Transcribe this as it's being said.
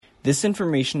This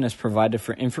information is provided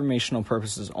for informational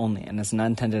purposes only and is not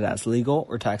intended as legal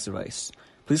or tax advice.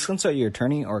 Please consult your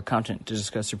attorney or accountant to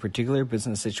discuss your particular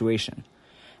business situation.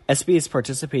 SBA's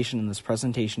participation in this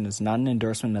presentation is not an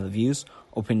endorsement of the views,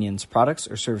 opinions, products,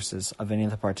 or services of any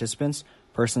of the participants,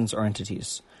 persons, or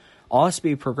entities. All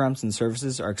SBA programs and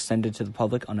services are extended to the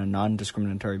public on a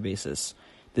non-discriminatory basis.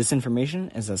 This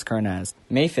information is as current as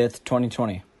May 5th,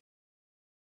 2020.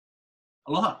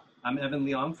 Aloha, I'm Evan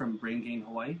Leong from Brain Gain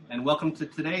Hawaii, and welcome to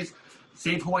today's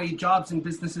Save Hawaii Jobs and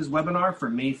Businesses webinar for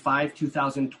May 5,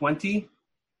 2020.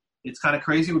 It's kind of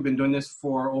crazy. We've been doing this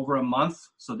for over a month,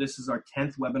 so this is our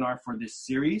 10th webinar for this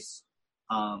series.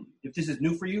 If this is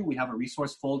new for you, we have a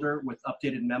resource folder with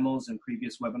updated memos and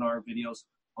previous webinar videos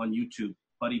on YouTube.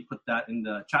 Buddy put that in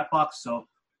the chat box, so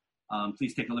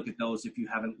please take a look at those if you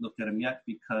haven't looked at them yet,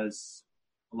 because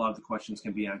a lot of the questions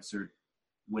can be answered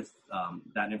with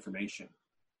that information.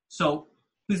 So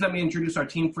please let me introduce our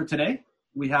team for today.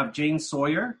 We have Jane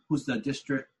Sawyer, who's the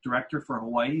District Director for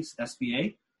Hawaii's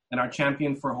SBA and our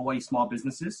champion for Hawaii small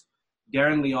businesses.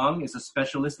 Darren Leong is a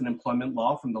specialist in employment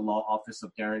law from the Law Office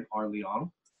of Darren R.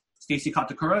 Leong. Stacy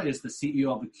Katakura is the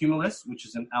CEO of Accumulus, which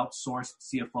is an outsourced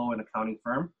CFO and accounting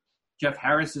firm. Jeff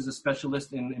Harris is a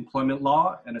specialist in employment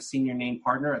law and a senior named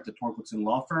partner at the Torkelson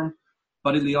Law Firm.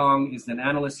 Buddy Leong is an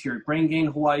analyst here at Brain Gain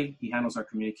Hawaii. He handles our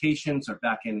communications, our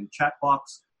back-end and chat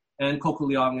box. And Coco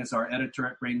Leong is our editor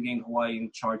at Brain Gain Hawaii, in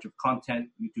charge of content,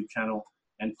 YouTube channel,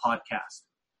 and podcast.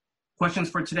 Questions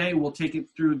for today, we'll take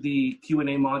it through the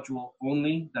Q&A module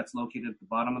only. That's located at the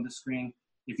bottom of the screen.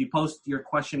 If you post your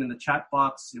question in the chat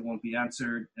box, it won't be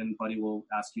answered, and Buddy will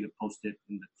ask you to post it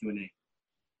in the Q&A.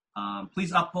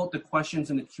 Please upvote the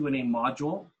questions in the Q&A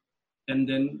module, and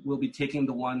then we'll be taking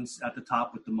the ones at the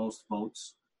top with the most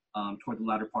votes toward the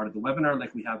latter part of the webinar,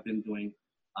 like we have been doing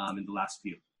in the last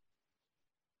few.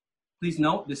 Please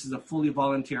note, this is a fully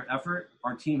volunteer effort.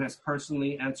 Our team has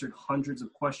personally answered hundreds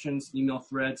of questions, email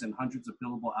threads, and hundreds of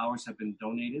billable hours have been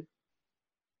donated.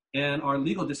 And our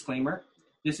legal disclaimer,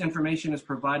 this information is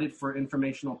provided for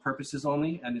informational purposes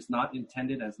only and is not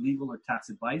intended as legal or tax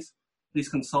advice. Please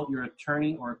consult your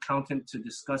attorney or accountant to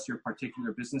discuss your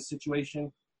particular business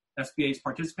situation. SBA's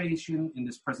participation in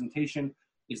this presentation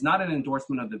is not an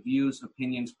endorsement of the views,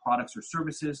 opinions, products, or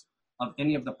services of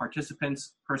any of the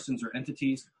participants, persons, or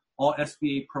entities. All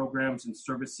SBA programs and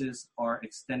services are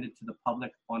extended to the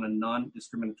public on a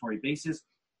non-discriminatory basis.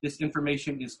 This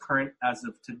information is current as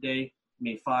of today,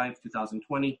 May 5,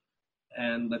 2020.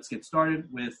 And let's get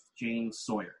started with Jane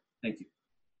Sawyer. Thank you.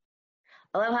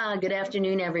 Aloha, good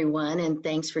afternoon, everyone, and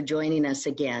thanks for joining us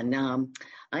again.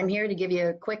 I'm here to give you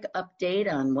a quick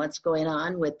update on what's going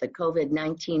on with the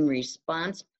COVID-19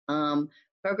 response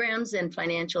programs and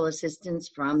financial assistance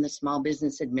from the Small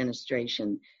Business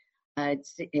Administration.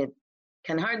 It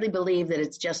can hardly believe that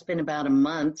it's just been about a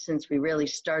month since we really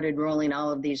started rolling all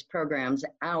of these programs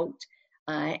out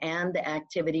and the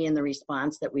activity and the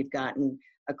response that we've gotten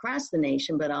across the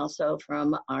nation, but also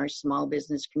from our small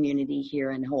business community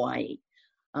here in Hawaii.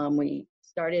 We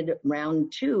started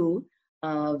round 2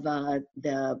 of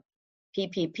the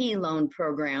PPP loan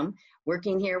program,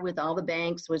 working here with all the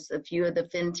banks, with a few of the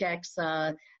fintechs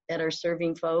that are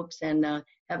serving folks, and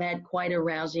have had quite a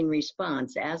rousing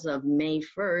response. As of May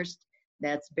 1st,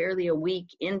 that's barely a week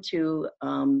into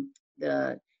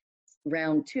the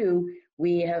round 2,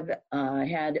 we have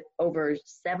had over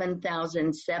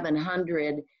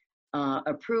 7,700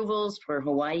 approvals for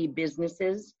Hawaii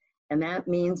businesses, and that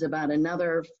means about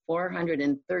another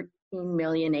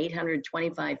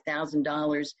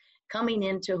 $413,825,000 coming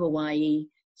into Hawaii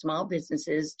small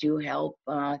businesses to help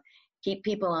keep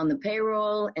people on the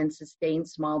payroll and sustain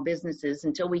small businesses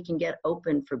until we can get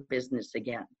open for business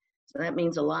again. So that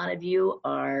means a lot of you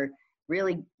are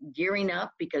really gearing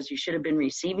up because you should have been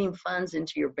receiving funds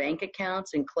into your bank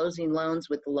accounts and closing loans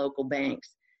with the local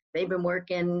banks. They've been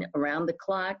working around the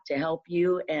clock to help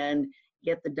you and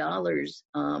get the dollars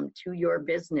to your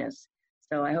business.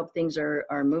 So I hope things are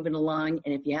moving along.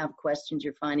 And if you have questions,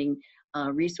 you're finding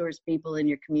resource people in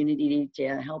your community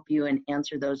to help you and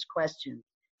answer those questions.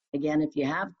 Again, if you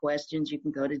have questions, you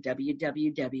can go to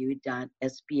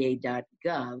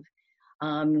www.sba.gov.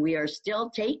 We are still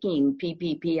taking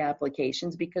PPP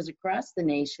applications because across the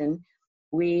nation,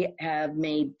 we have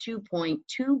made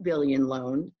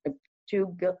 2.2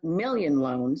 million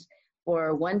loans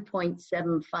for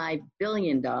 $1.75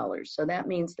 billion. So that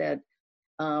means that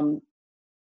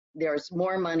there's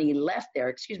more money left there.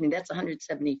 Excuse me, that's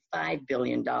 $175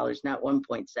 billion, not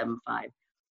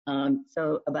 1.75.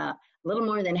 So about a little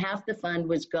more than half the fund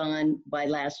was gone by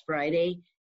last Friday.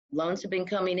 loans have been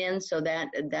coming in, so that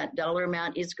dollar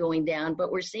amount is going down,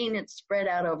 but we're seeing it spread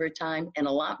out over time and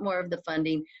a lot more of the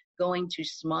funding going to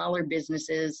smaller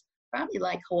businesses, probably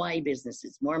like Hawaii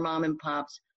businesses, more mom and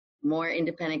pops, more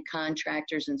independent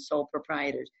contractors and sole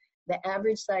proprietors. The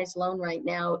average size loan right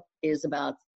now is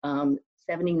about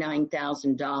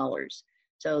 $79,000.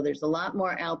 So there's a lot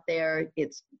more out there.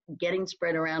 It's getting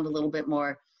spread around a little bit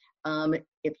more.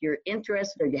 If you're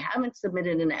interested or you haven't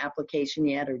submitted an application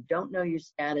yet or don't know your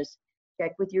status,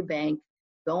 check with your bank,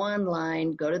 go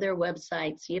online, go to their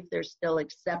website, see if they're still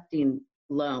accepting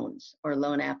loans or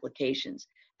loan applications.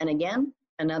 And again,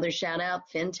 another shout out,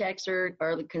 fintechs are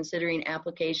considering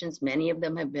applications. Many of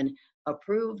them have been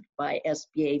approved by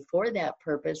SBA for that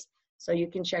purpose. So you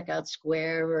can check out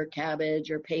Square or Kabbage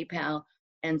or PayPal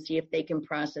and see if they can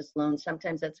process loans.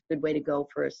 Sometimes that's a good way to go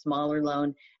for a smaller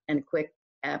loan and a quick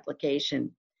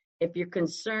application. If you're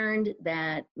concerned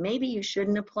that maybe you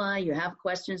shouldn't apply, you have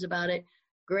questions about it,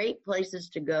 great places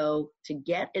to go to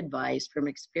get advice from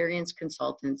experienced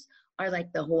consultants are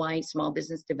like the Hawaii Small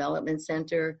Business Development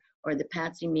Center or the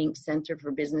Patsy Mink Center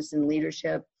for Business and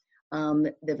Leadership,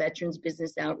 the Veterans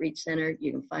Business Outreach Center.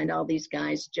 You can find all these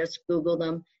guys, just Google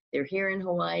them. They're here in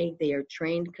Hawaii. They are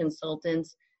trained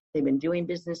consultants. They've been doing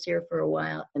business here for a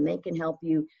while, and they can help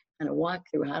you kind of walk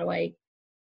through, how do I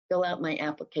fill out my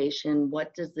application?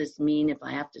 What does this mean if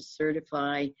I have to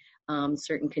certify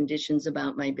certain conditions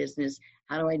about my business?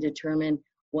 How do I determine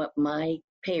what my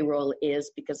payroll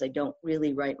is, because I don't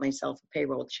really write myself a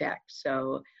payroll check?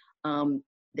 So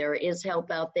there is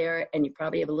help out there, and you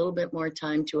probably have a little bit more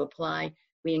time to apply.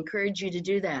 We encourage you to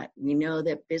do that. We know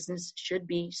that business should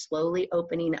be slowly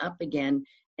opening up again,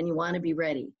 and you want to be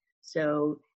ready.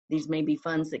 So these may be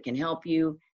funds that can help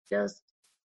you just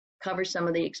cover some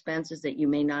of the expenses that you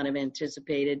may not have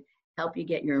anticipated, help you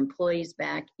get your employees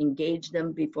back, engage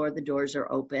them before the doors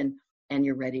are open, and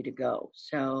you're ready to go.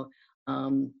 So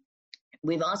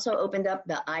we've also opened up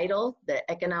the EIDL,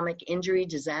 the Economic Injury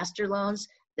Disaster Loans.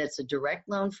 That's a direct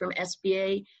loan from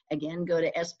SBA. Again, go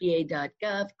to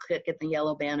sba.gov, click at the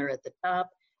yellow banner at the top,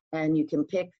 and you can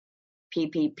pick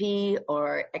PPP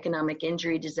or Economic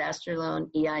Injury Disaster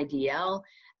Loan, EIDL.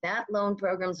 That loan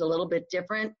program's a little bit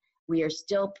different. We are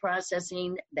still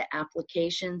processing the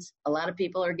applications. A lot of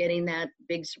people are getting that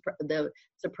big the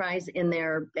surprise in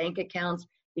their bank accounts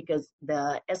because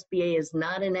the SBA is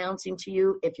not announcing to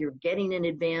you. If you're getting in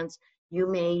advance, you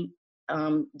may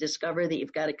discover that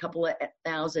you've got a couple of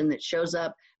thousand that shows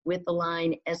up with the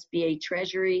line SBA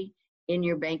Treasury in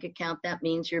your bank account. That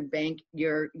means your bank,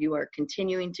 you are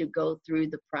continuing to go through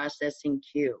the processing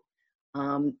queue.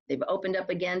 They've opened up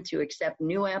again to accept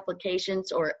new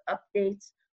applications or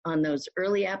updates on those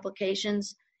early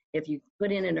applications. If you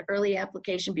put in an early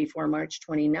application before March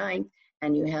 29th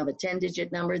and you have a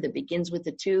 10-digit number that begins with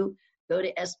a 2, go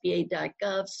to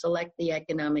sba.gov, select the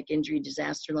Economic Injury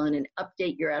Disaster Loan, and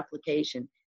update your application.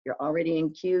 You're already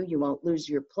in queue. You won't lose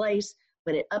your place,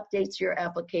 but it updates your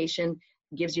application,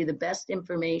 gives you the best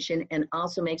information, and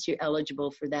also makes you eligible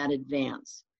for that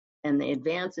advance. And the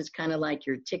advance is kind of like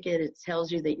your ticket. It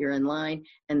tells you that you're in line,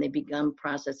 and they begin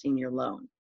processing your loan.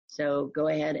 So go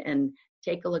ahead and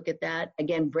take a look at that.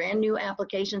 Again, brand new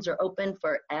applications are open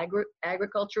for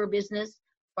agricultural business.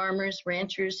 Farmers,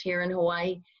 ranchers here in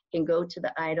Hawaii can go to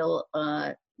the EIDL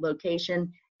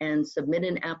location and submit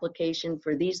an application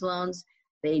for these loans.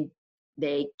 They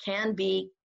can be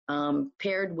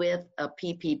paired with a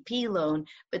PPP loan,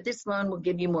 but this loan will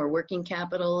give you more working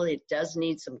capital. It does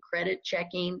need some credit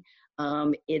checking.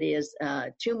 It is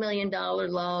a $2 million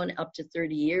loan, up to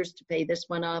 30 years to pay this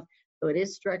one off. So it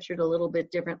is structured a little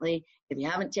bit differently. If you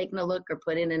haven't taken a look or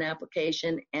put in an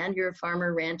application and you're a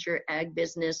farmer, rancher, ag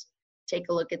business, take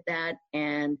a look at that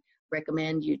and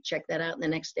recommend you check that out in the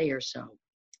next day or so.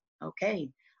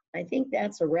 Okay, I think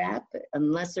that's a wrap,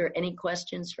 unless there are any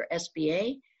questions for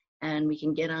SBA, and we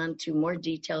can get on to more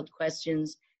detailed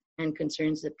questions and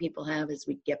concerns that people have as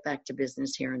we get back to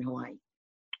business here in Hawaii.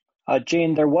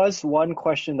 Jane, there was one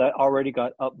question that already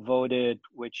got upvoted,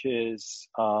 which is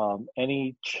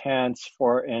any chance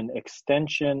for an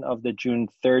extension of the June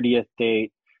 30th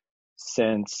date,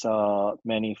 since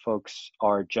many folks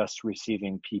are just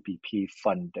receiving PPP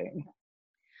funding?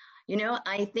 You know,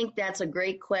 I think that's a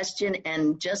great question,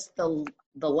 and just the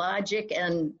logic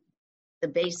and the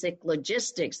basic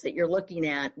logistics that you're looking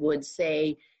at would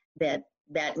say that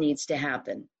that needs to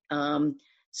happen.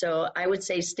 So I would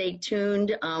say stay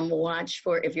tuned, watch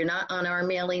for, if you're not on our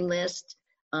mailing list,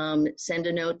 send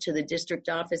a note to the district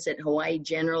office at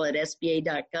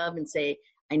hawaiigeneral@sba.gov and say,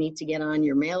 I need to get on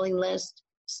your mailing list.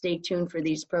 Stay tuned for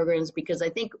these programs, because I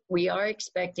think we are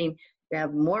expecting to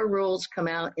have more rules come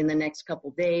out in the next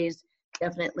couple days.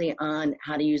 definitely on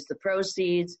how to use the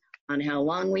proceeds, on how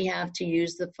long we have to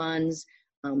use the funds.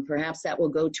 Perhaps that will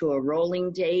go to a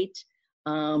rolling date.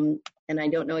 And I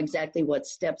don't know exactly what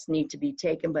steps need to be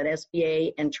taken, but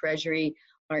SBA and Treasury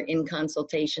are in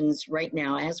consultations right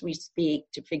now as we speak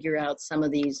to figure out some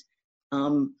of these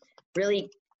really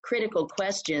critical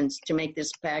questions to make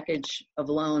this package of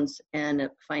loans and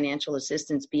financial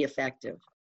assistance be effective.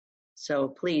 So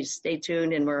please stay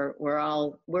tuned, and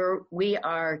we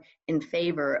are in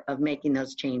favor of making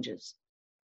those changes.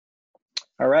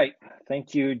 All right,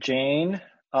 thank you, Jane.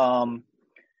 As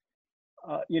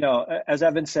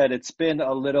Evan said, it's been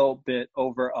a little bit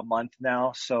over a month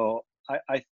now. So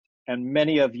I and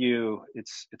many of you,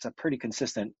 it's a pretty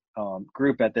consistent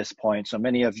group at this point. So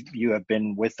many of you have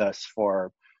been with us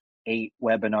for 8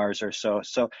 webinars or so.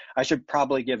 So I should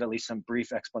probably give at least some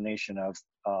brief explanation of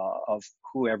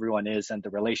who everyone is and the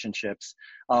relationships.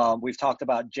 We've talked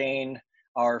about Jane,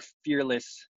 our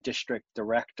fearless district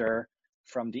director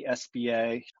from the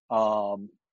SBA.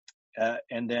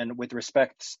 And then with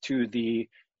respect to the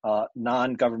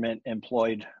non-government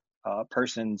employed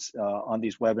persons on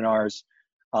these webinars,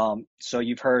 so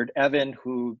you've heard Evan,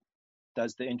 who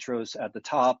does the intros at the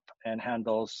top and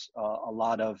handles a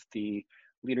lot of the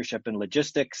leadership and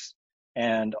logistics.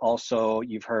 And also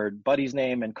you've heard Buddy's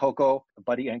name and Coco.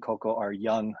 Buddy and Coco are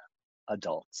young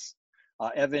adults.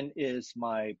 Evan is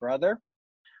my brother.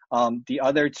 The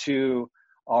other 2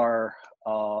 are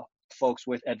folks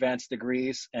with advanced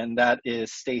degrees, and that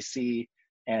is Stacy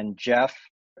and Jeff.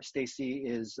 Stacy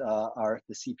is the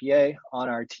CPA on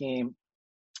our team,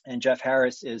 and Jeff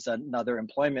Harris is another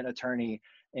employment attorney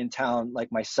in town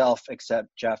like myself, except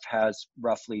Jeff has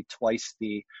roughly twice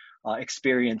the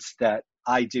experience that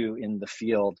I do in the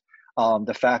field.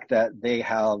 The fact that they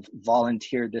have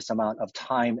volunteered this amount of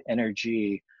time,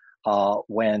 energy,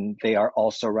 when they are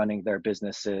also running their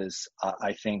businesses,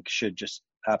 I think should just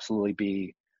absolutely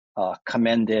be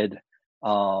commended.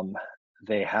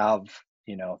 They have,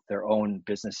 their own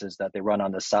businesses that they run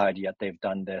on the side, yet they've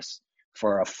done this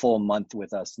for a full month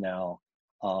with us now,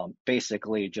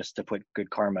 basically just to put good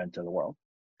karma into the world.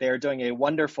 They are doing a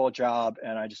wonderful job,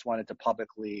 and I just wanted to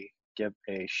publicly give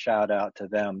a shout out to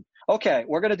them. Okay,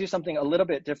 we're going to do something a little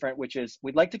bit different, which is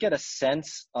we'd like to get a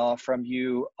sense from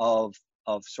you of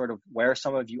sort of where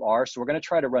some of you are. So we're going to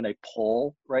try to run a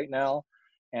poll right now,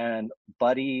 and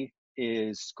Buddy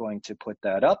is going to put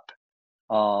that up.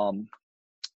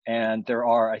 And there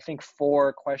are, I think,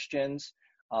 4 questions.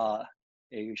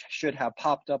 It should have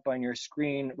popped up on your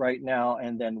screen right now,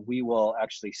 and then we will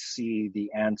actually see the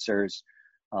answers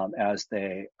as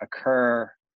they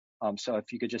occur. So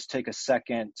if you could just take a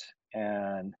second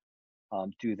and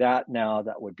do that now,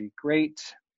 that would be great.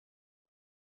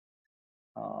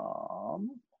 I'll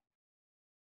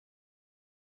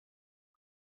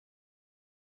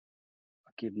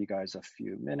give you guys a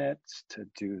few minutes to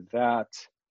do that.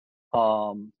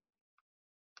 And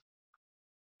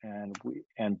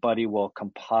Buddy will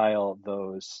compile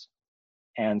those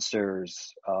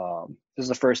answers. This is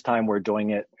the first time we're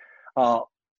doing it.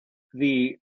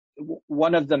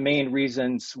 One of the main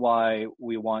reasons why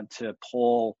we want to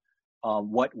poll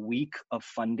what week of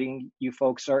funding you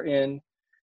folks are in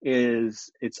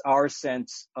is it's our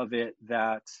sense of it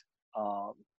that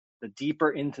the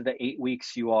deeper into the 8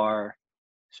 weeks you are,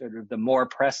 sort of the more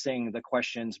pressing the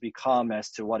questions become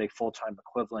as to what a full-time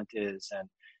equivalent is, and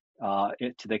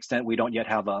to the extent we don't yet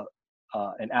have an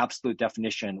absolute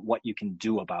definition what you can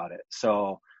do about it.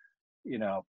 So,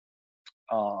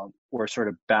 we're sort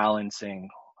of balancing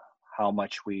how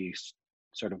much we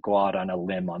sort of go out on a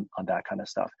limb on that kind of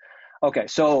stuff. Okay,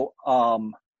 so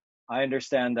I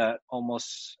understand that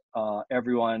almost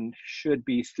everyone should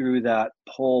be through that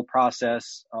poll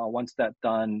process. Once that's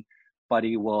done,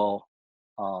 Buddy will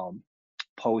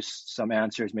post some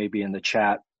answers maybe in the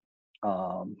chat,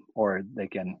 or they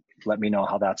can let me know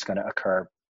how that's going to occur.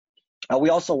 We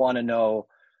also want to know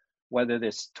whether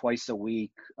this twice a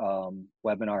week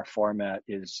webinar format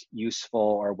is useful,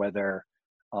 or whether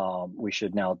we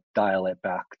should now dial it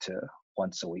back to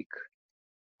once a week.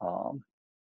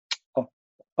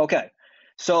 Okay,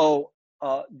 so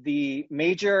the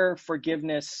major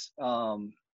forgiveness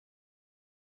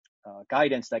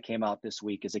guidance that came out this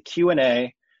week is a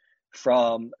Q&A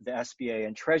from the SBA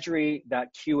and Treasury. That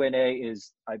Q&A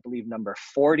is, I believe, number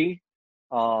 40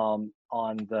 on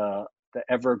the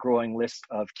ever-growing list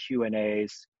of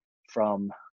Q&As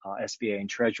from SBA and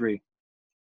Treasury.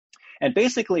 And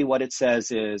basically what it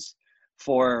says is,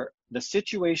 for the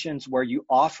situations where you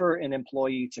offer an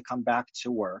employee to come back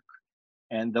to work,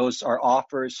 and those are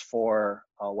offers for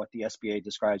what the SBA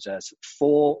describes as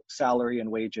full salary and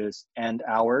wages and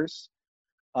hours,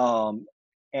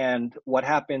 and what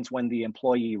happens when the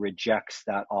employee rejects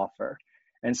that offer.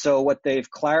 And so what they've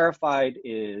clarified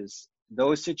is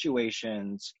those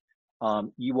situations,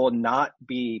 you will not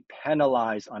be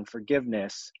penalized on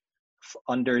forgiveness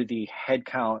under the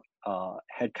headcount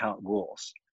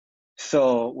rules.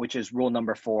 So, which is rule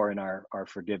number 4 in our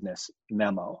forgiveness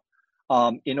memo.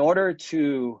 In order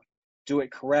to do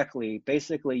it correctly,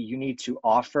 basically you need to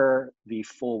offer the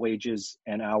full wages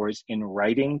and hours in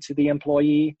writing to the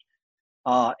employee.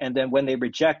 And then when they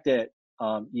reject it,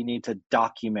 you need to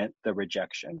document the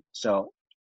rejection. So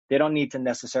they don't need to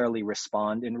necessarily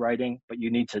respond in writing, but you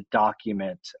need to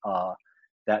document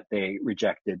that they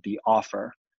rejected the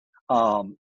offer.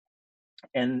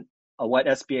 And what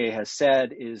SBA has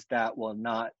said is that will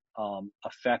not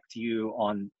affect you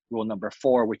on rule number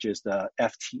 4, which is the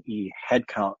FTE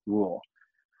headcount rule.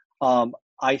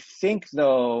 I think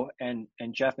though, and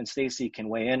Jeff and Stacy can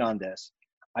weigh in on this,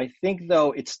 I think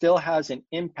though it still has an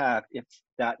impact if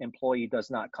that employee does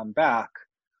not come back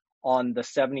on the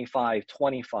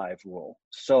 75-25 rule.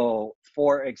 So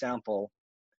for example,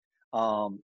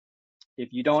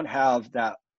 if you don't have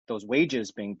those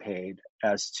wages being paid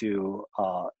as to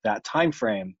that time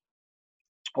frame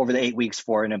over the 8 weeks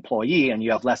for an employee, and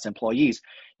you have less employees,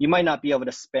 you might not be able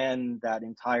to spend that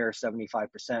entire 75%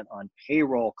 on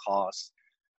payroll costs.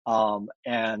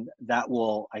 And that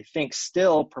will, I think,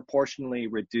 still proportionally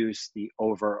reduce the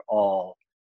overall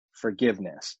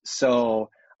forgiveness. So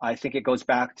I think it goes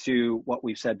back to what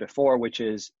we've said before, which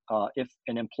is if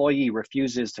an employee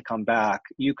refuses to come back,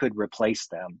 you could replace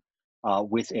them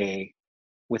with a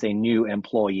new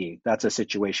employee. That's a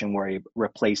situation where a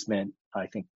replacement, I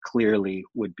think, clearly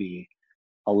would be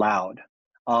allowed.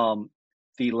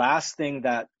 The last thing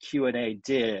that Q&A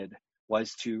did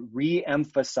was to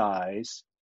re-emphasize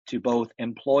to both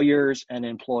employers and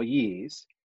employees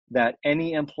that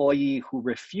any employee who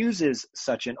refuses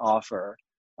such an offer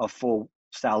of full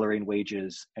salary and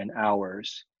wages and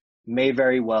hours may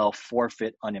very well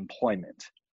forfeit unemployment,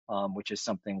 which is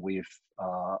something we've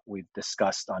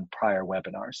discussed on prior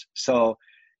webinars. So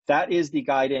that is the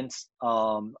guidance.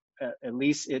 At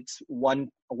least it's one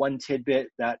tidbit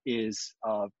that is,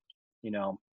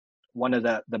 one of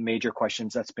the major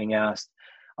questions that's being asked.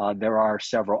 There are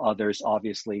several others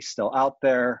obviously still out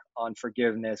there on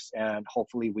forgiveness, and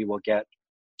hopefully we will get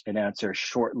an answer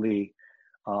shortly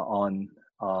on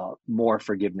more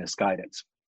forgiveness guidance.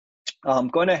 I'm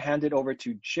going to hand it over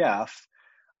to Jeff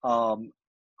on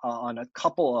a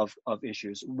couple of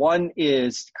issues. One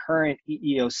is current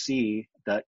EEOC,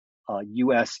 the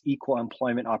U.S. Equal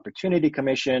Employment Opportunity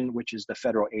Commission, which is the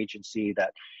federal agency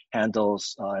that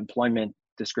handles employment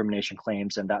discrimination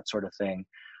claims and that sort of thing.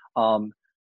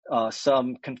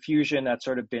 Some confusion that's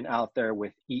sort of been out there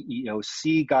with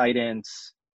EEOC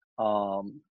guidance,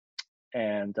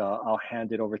 and I'll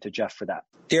hand it over to Jeff for that.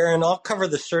 Darren, I'll cover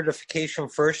the certification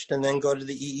first and then go to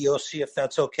the EEOC if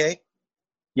that's okay.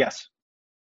 Yes.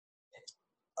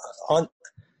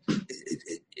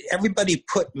 Everybody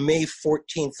put May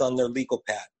 14th on their legal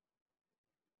pad.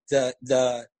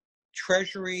 The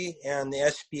Treasury and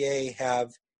the SBA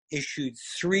have issued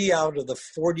 3 out of the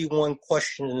 41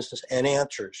 questions and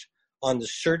answers on the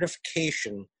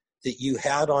certification that you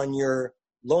had on your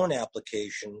loan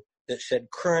application that said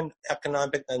current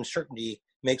economic uncertainty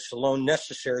makes the loan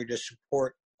necessary to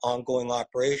support ongoing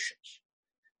operations.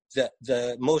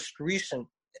 The most recent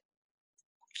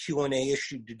Q&A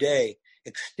issued today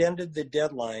extended the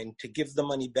deadline to give the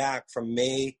money back from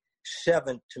May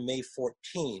 7th to May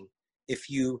 14 if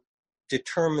you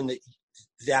determine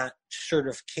that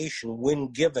certification, when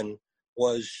given,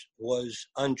 was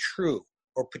untrue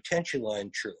or potentially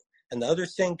untrue. And the other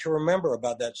thing to remember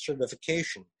about that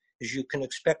certification is you can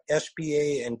expect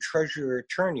SBA and Treasury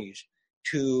attorneys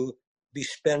to be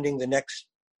spending the next,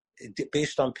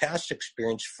 based on past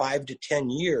experience, 5 to 10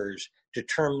 years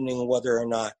determining whether or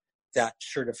not that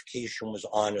certification was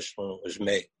honest when it was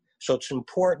made. So it's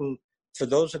important for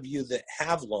those of you that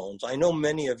have loans. I know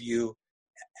many of you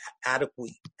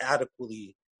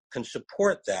adequately can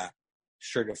support that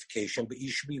certification, but you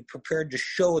should be prepared to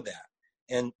show that.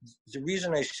 And the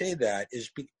reason I say that is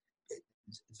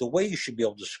the way you should be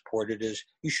able to support it is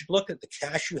you should look at the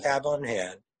cash you have on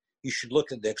hand, you should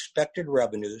look at the expected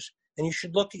revenues, and you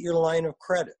should look at your line of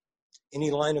credit,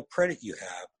 any line of credit you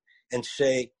have, and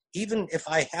say, even if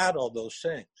I had all those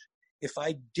things, if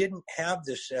I didn't have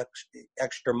this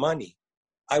extra money,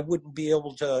 I wouldn't be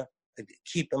able to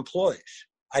keep employees.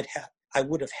 I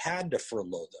would have had to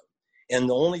furlough them. And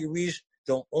the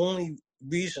only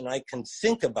reason I can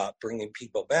think about bringing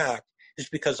people back is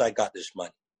because I got this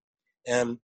money.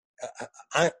 And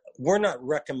we're not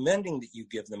recommending that you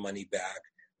give the money back,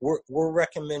 we're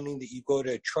recommending that you go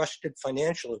to a trusted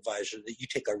financial advisor, that you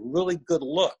take a really good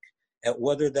look at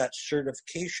whether that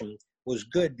certification was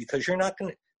good, because you're not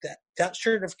going to, that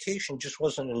certification just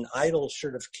wasn't an idle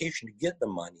certification to get the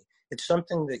money. It's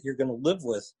something that you're going to live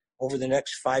with over the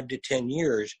next 5 to 10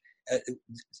 years.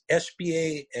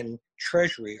 SBA and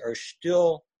Treasury are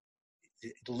still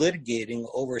litigating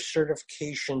over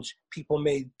certifications people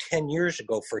made 10 years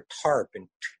ago for TARP in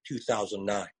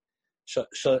 2009.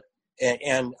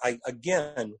 And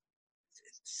again,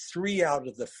 3 out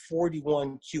of the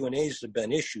 41 Q&As that have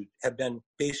been issued have been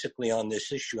basically on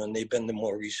this issue, and they've been the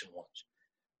more recent ones.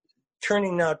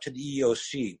 Turning now to the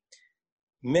EOC,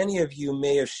 many of you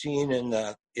may have seen in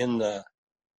the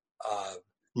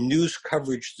news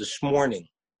coverage this morning,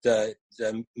 the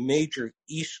major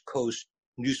East Coast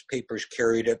newspapers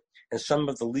carried it, and some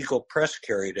of the legal press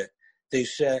carried it. They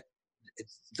said,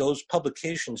 those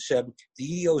publications said,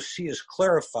 the EOC has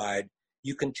clarified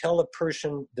you can tell a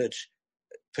person that's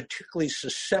particularly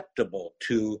susceptible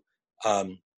to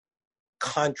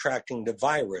contracting the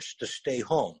virus to stay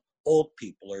home, old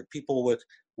people or people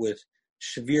with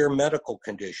severe medical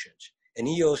conditions. And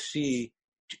EOC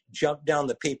jumped down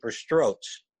the paper's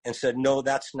throats and said, no,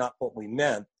 that's not what we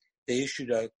meant. They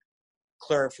issued a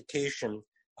clarification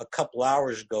a couple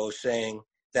hours ago saying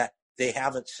that they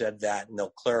haven't said that and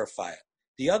they'll clarify it.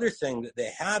 The other thing that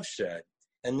they have said,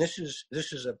 and this is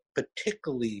a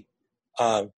particularly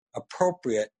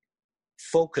appropriate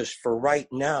focus for right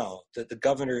now that the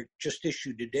governor just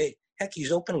issued today. Heck,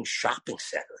 he's opening shopping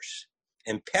centers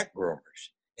and pet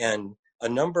groomers and a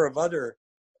number of other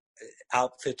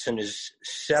outfits in his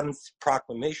 7th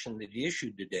proclamation that he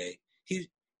issued today.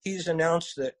 He's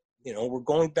announced that, we're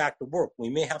going back to work.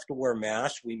 We may have to wear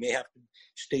masks. We may have to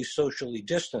stay socially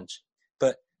distanced.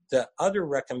 But the other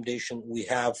recommendation we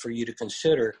have for you to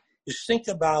consider is think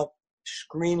about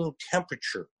screening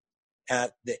temperature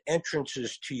at the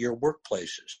entrances to your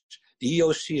workplaces. The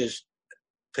EOC has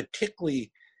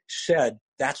particularly said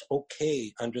that's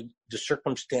okay under the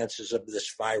circumstances of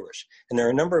this virus. And there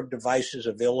are a number of devices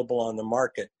available on the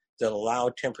market that allow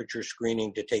temperature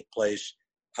screening to take place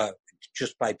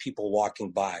just by people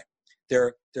walking by.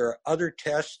 There are other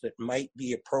tests that might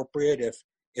be appropriate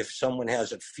if someone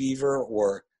has a fever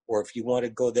or if you want to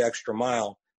go the extra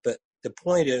mile. But the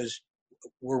point is,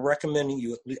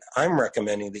 I'm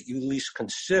recommending that you at least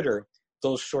consider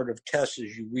those sort of tests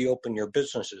as you reopen your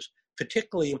businesses,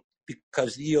 particularly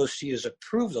because the EOC has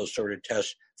approved those sort of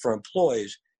tests for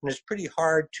employees. And it's pretty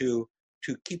hard to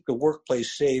keep the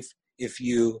workplace safe if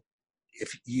you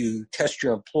test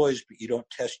your employees, but you don't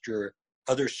test your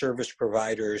other service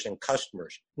providers and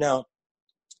customers. Now,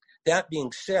 that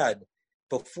being said,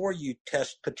 before you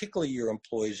test particularly your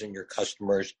employees and your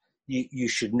customers, you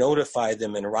should notify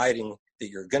them in writing that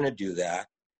you're going to do that.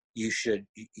 You should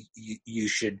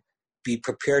be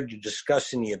prepared to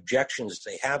discuss any objections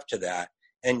they have to that,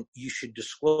 and you should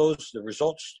disclose the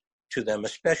results to them,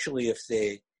 especially if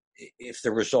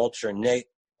the results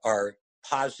are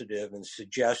positive and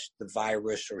suggest the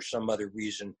virus or some other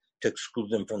reason to exclude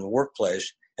them from the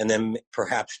workplace, and then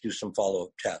perhaps do some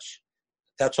follow-up tests.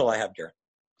 That's all I have, Darren.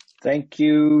 Thank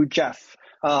you, Jeff.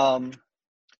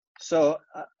 So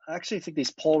I actually think these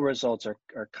poll results are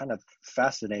kind of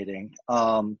fascinating.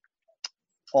 On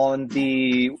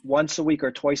the once a week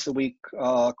or twice a week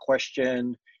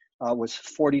question was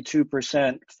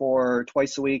 42% for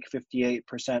twice a week,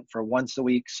 58% for once a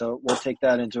week. So we'll take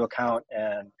that into account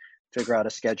and figure out a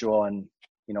schedule, and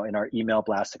in our email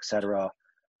blast, etc.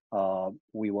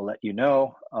 We will let you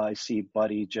know. I see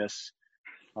Buddy just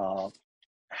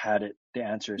had the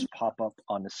answers pop up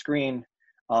on the screen.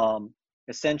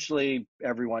 Essentially,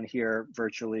 everyone here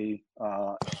virtually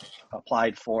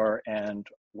applied for and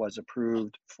was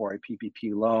approved for a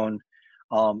PPP loan.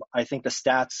 I think the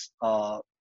stats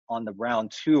on the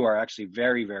round 2 are actually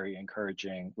very, very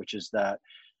encouraging, which is that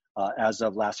as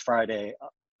of last Friday,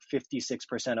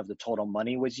 56% of the total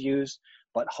money was used,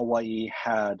 but Hawaii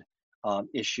had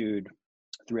issued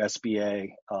through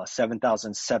SBA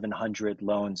 7,700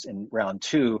 loans in round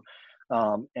 2.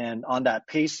 And on that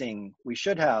pacing, we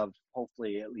should have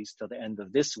hopefully at least till the end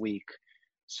of this week.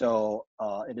 So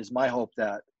it is my hope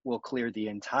that we'll clear the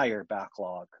entire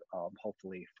backlog,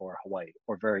 hopefully for Hawaii,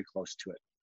 or very close to it.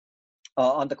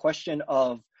 On the question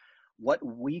of what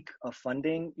week of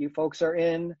funding you folks are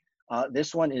in,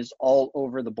 this one is all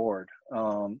over the board.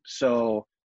 So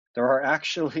there are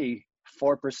actually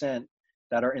 4%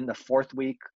 that are in the 4th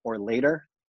week or later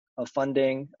of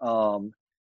funding.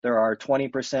 There are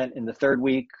 20% in the 3rd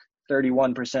week,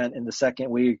 31% in the 2nd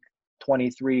week,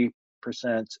 23%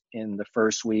 in the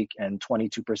first week and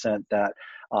 22% that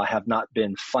have not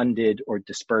been funded or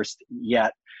dispersed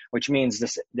yet, which means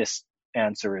this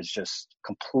answer is just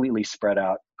completely spread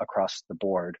out across the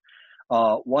board.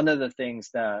 One of the things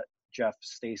that Jeff,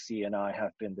 Stacy, and I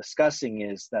have been discussing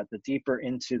is that the deeper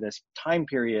into this time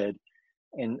period,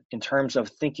 in terms of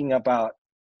thinking about,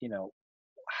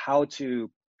 how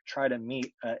to try to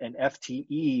meet an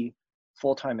FTE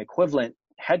full-time equivalent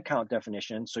headcount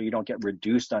definition, so you don't get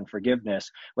reduced on forgiveness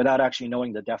without actually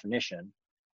knowing the definition.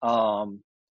 What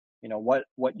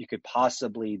you could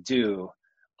possibly do.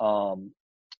 I'll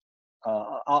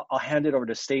hand it over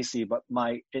to Stacy, but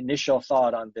my initial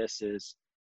thought on this is,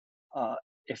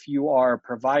 if you are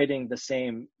providing the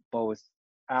same both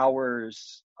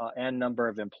hours and number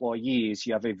of employees,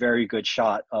 you have a very good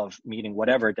shot of meeting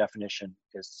whatever definition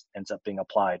ends up being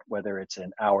applied, whether it's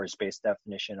an hours-based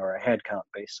definition or a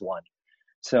headcount-based one.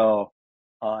 So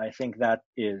I think that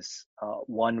is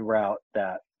one route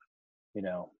that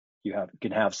you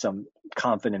can have some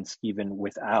confidence even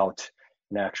without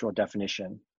an actual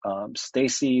definition.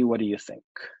 Stacy, what do you think?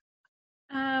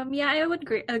 Yeah, I would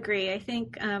agree. I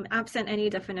think absent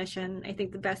any definition, I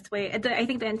think the best way, I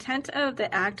think the intent of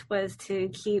the act was to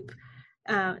keep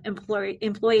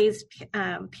employees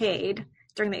paid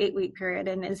during the 8-week period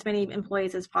and as many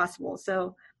employees as possible.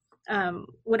 So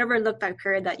whatever look back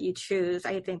period that you choose,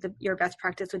 I think that your best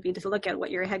practice would be to look at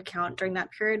what your head count during that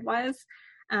period was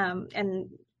and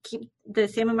keep the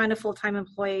same amount of full-time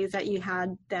employees that you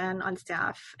had then on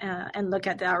staff and look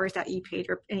at the hours that you paid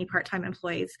or any part-time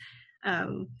employees.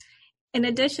 In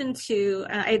addition to,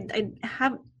 I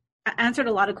have answered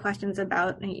a lot of questions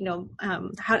about,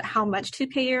 how much to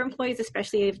pay your employees,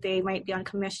 especially if they might be on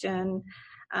commission,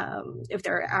 if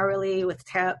they're hourly with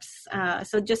tips.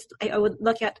 So I would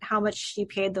look at how much you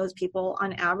paid those people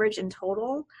on average in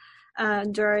total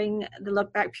during the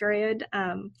look back period.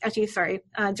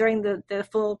 During the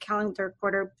full calendar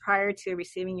quarter prior to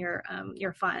receiving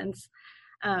your funds,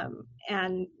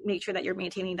 and make sure that you're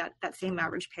maintaining that same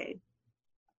average pay.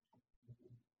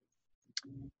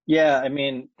 Yeah, I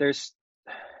mean, there's,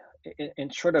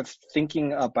 in sort of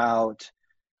thinking about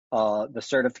the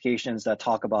certifications that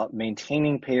talk about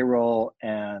maintaining payroll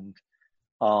and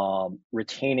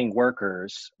retaining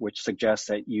workers, which suggests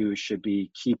that you should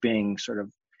be keeping sort of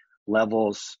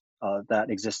levels that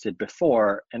existed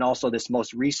before, and also this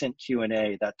most recent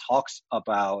Q&A that talks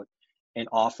about an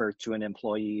offer to an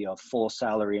employee of full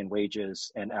salary and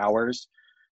wages and hours.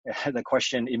 The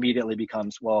question immediately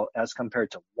becomes, well, as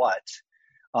compared to what?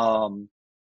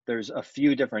 There's a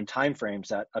few different timeframes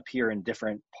that appear in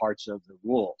different parts of the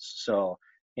rules. So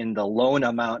in the loan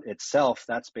amount itself,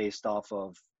 that's based off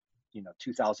of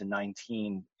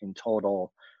 2019 in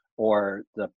total or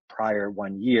the prior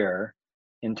 1 year.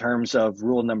 In terms of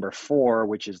rule number 4,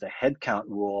 which is the headcount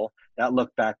rule, that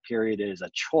look back period is a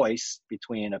choice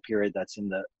between a period that's in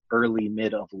the early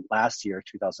mid of last year,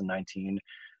 2019,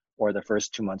 or the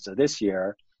first 2 months of this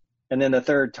year. And then the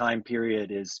third time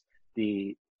period is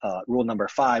the rule number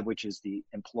 5, which is the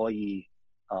employee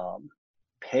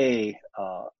pay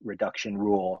reduction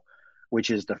rule,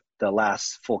 which is the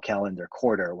last full calendar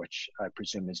quarter, which I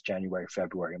presume is January,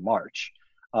 February, March.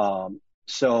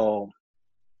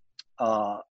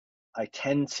 I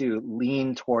tend to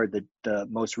lean toward the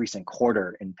most recent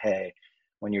quarter in pay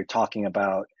when you're talking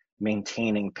about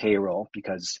maintaining payroll,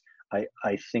 because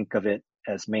I think of it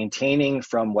as maintaining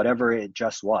from whatever it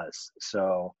just was.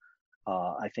 So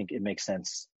I think it makes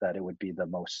sense that it would be the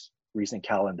most recent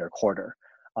calendar quarter.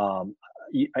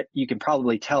 You can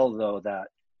probably tell, though, that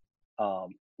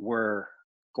we're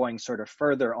going sort of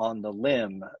further on the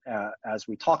limb as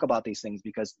we talk about these things,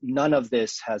 because none of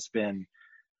this has been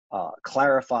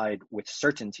clarified with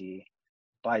certainty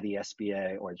by the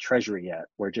SBA or the Treasury yet.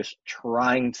 We're just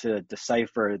trying to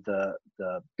decipher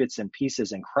the bits and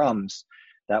pieces and crumbs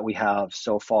that we have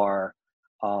so far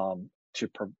to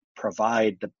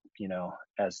provide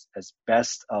as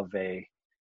best of a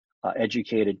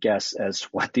educated guess as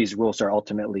what these rules are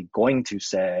ultimately going to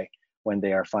say when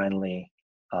they are finally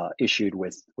issued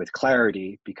with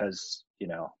clarity, because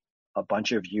a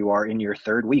bunch of you are in your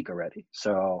 3rd week already.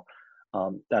 So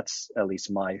that's at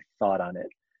least my thought on it.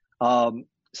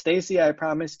 Stacy, I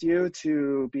promised you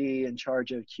to be in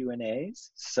charge of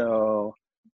Q&As, so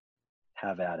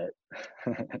have at it.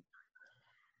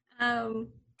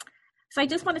 So I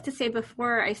just wanted to say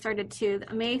before I started too,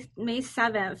 May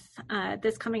 7th,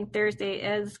 this coming Thursday,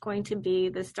 is going to be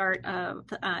the start of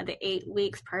the 8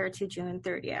 weeks prior to June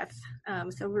 30th.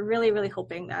 So we're really, really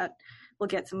hoping that we'll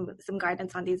get some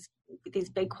guidance on these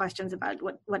big questions about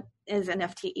what is an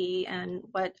FTE and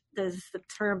what does the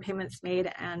term payments made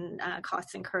and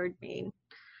costs incurred mean.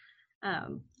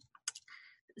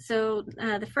 So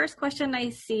the first question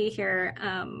I see here,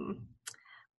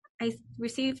 I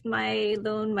received my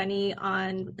loan money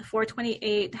on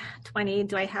 4/28/20.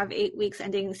 Do I have 8 weeks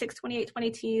ending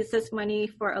 6/28/20 to use this money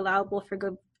for allowable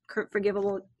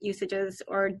forgivable usages,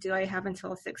 or do I have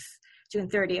until June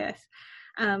 30th?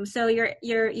 So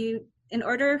in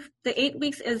order, the 8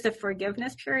 weeks is the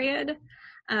forgiveness period.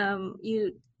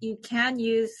 You can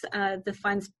use the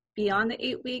funds beyond the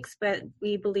 8 weeks, but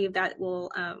we believe that will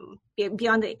be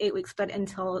beyond the 8 weeks, but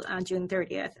until June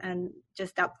 30th, and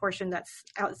just that portion that's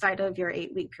outside of your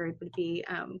 8 week period would be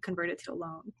converted to a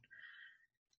loan.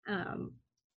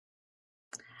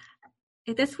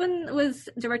 This one was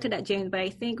directed at James, but I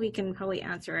think we can probably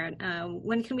answer it.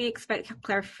 When can we expect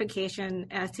clarification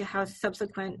as to how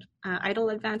subsequent EIDL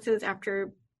advances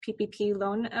after PPP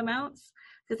loan amounts?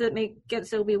 Does it make it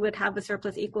so we would have a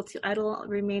surplus equal to EIDL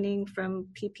remaining from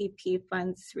PPP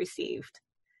funds received?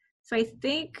 So I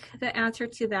think the answer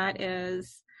to that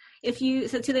is,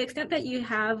 so to the extent that you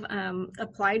have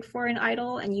applied for an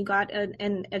EIDL and you got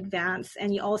an advance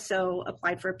and you also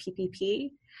applied for a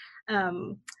PPP,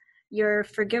 your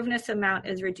forgiveness amount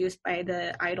is reduced by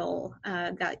the EIDL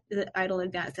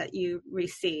advance that you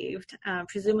received,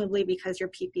 presumably because your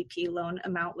PPP loan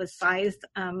amount was sized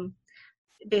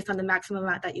based on the maximum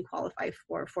amount that you qualify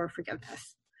for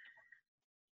forgiveness.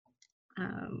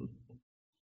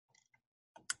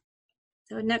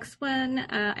 So next one,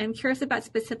 I'm curious about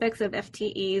specifics of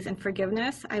FTEs and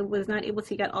forgiveness. I was not able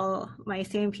to get all my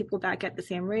same people back at the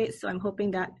same rate, so I'm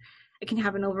hoping that I can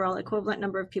have an overall equivalent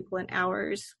number of people in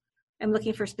hours. I'm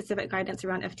looking for specific guidance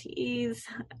around FTEs,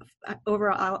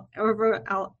 overall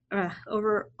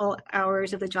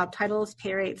hours of the job titles,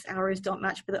 pay rates, hours don't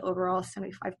match, but the overall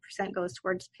 75% goes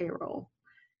towards payroll.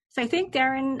 So I think,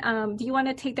 Darren, do you want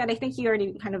to take that? I think you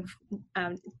already kind of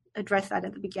addressed that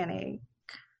at the beginning.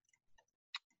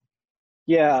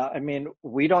 Yeah, I mean,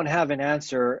 we don't have an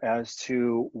answer as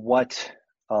to what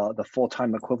the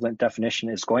full-time equivalent definition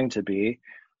is going to be.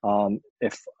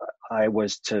 If I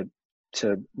was to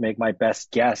make my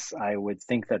best guess, I would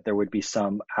think that there would be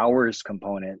some hours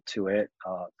component to it.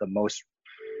 The most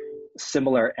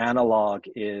similar analog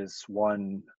is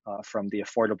one from the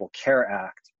Affordable Care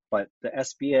Act, but the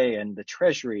SBA and the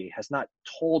Treasury has not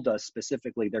told us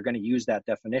specifically they're going to use that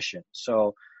definition.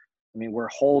 So, I mean, we're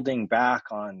holding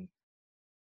back on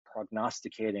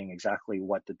prognosticating exactly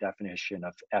what the definition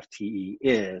of FTE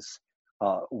is.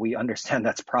 We understand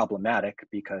that's problematic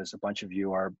because a bunch of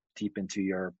you are deep into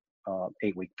your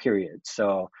 8 week period.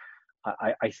 So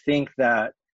I think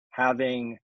that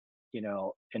having,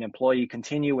 an employee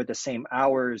continue with the same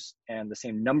hours and the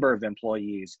same number of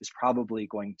employees is probably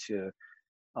going to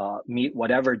meet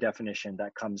whatever definition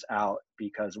that comes out,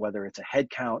 because whether it's a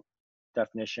headcount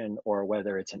definition or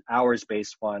whether it's an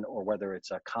hours-based one or whether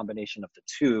it's a combination of the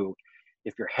two,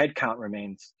 if your headcount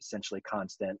remains essentially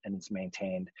constant and is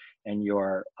maintained, and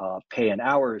your pay and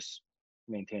hours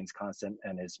maintains constant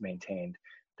and is maintained,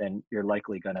 then you're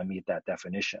likely going to meet that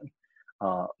definition.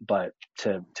 But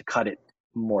to cut it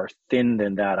more thin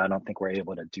than that, I don't think we're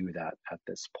able to do that at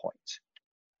this point.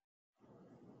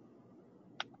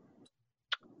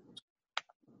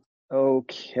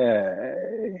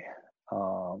 Okay.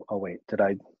 Oh wait,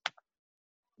 I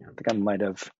think I might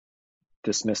have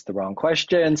dismissed the wrong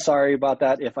question. Sorry about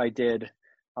that if I did.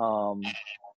 Darren,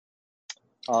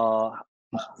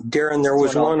 there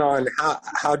was one on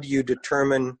how do you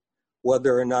determine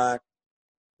whether or not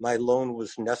my loan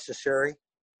was necessary?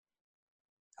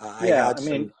 I had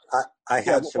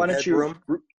some headroom.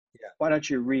 Why don't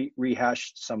you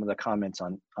rehash some of the comments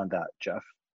on that, Jeff?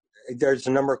 There's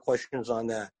a number of questions on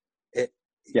that.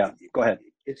 Go ahead.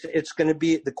 It's going to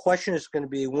be, the question is going to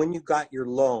be, when you got your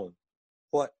loan,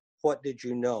 what did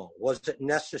you know? Was it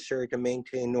necessary to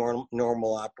maintain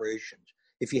normal operations?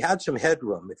 If you had some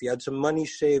headroom, if you had some money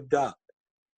saved up,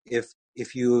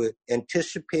 if you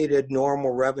anticipated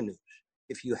normal revenues,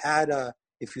 if you had a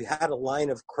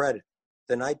line of credit,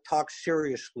 then I'd talk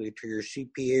seriously to your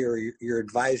CPA or your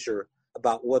advisor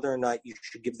about whether or not you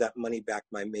should give that money back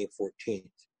by May 14th.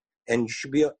 And you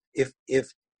should be,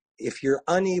 if you're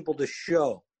unable to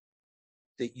show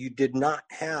that you did not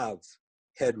have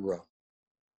headroom,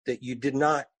 that you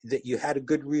had a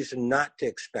good reason not to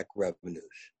expect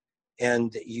revenues,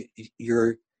 and that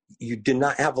you did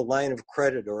not have a line of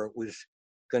credit, or it was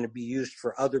going to be used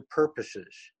for other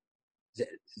purposes,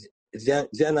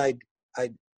 then I'd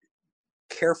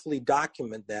carefully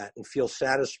document that and feel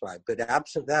satisfied. But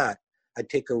absent that, I'd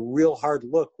take a real hard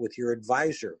look with your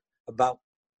advisor about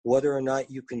whether or not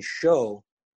you can show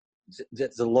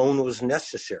that the loan was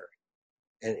necessary.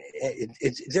 And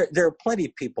there are plenty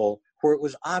of people where it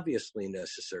was obviously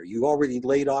necessary. You already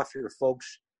laid off your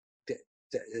folks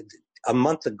a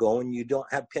month ago, and you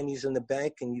don't have pennies in the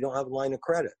bank, and you don't have a line of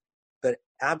credit. But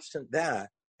absent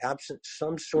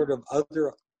some sort of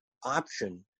other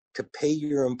option to pay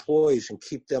your employees and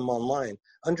keep them online,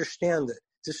 understand that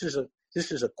this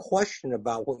is a question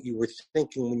about what you were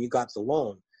thinking when you got the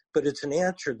loan, but it's an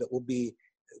answer that will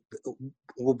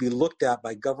be looked at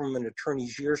by government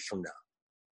attorneys years from now,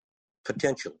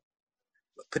 potentially,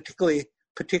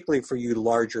 particularly for you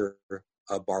larger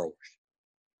borrowers.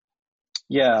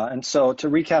 Yeah, and so to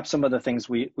recap some of the things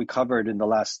we covered in the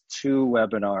last two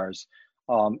webinars,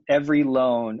 every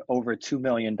loan over $2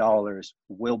 million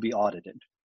will be audited.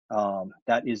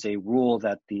 That is a rule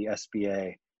that the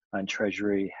SBA and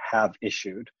Treasury have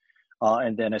issued.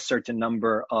 And then a certain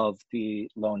number of the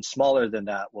loans smaller than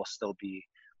that will still be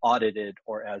audited,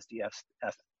 or as the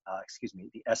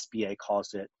the SBA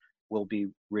calls it, will be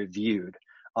reviewed.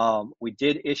 We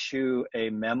did issue a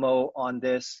memo on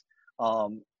this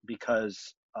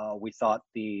because we thought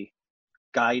the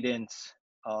guidance,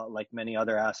 like many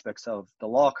other aspects of the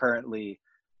law currently,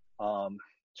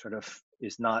 sort of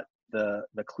is not the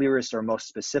clearest or most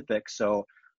specific. So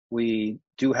we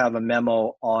do have a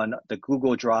memo on the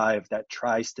Google Drive that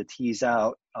tries to tease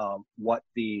out what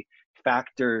the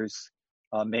factors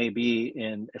may be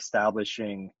in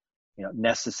establishing,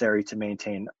 necessary to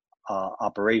maintain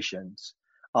operations.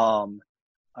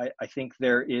 I think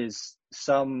there is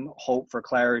some hope for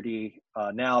clarity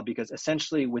now, because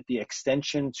essentially with the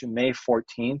extension to May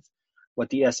 14th, what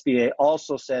the SBA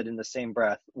also said in the same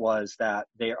breath was that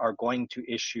they are going to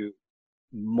issue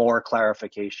more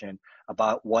clarification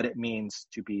about what it means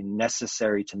to be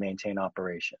necessary to maintain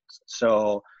operations.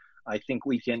 So I think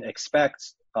we can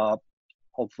expect,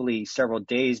 hopefully several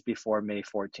days before May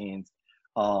 14th,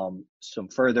 some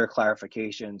further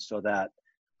clarification so that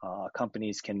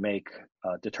companies can make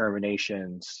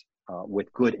determinations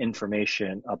with good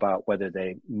information about whether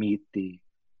they meet the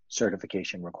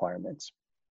certification requirements.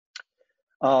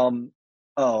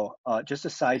 Just a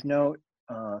side note,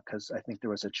 because I think there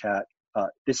was a chat.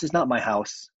 This is not my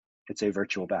house. It's a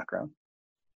virtual background.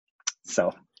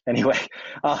 So anyway,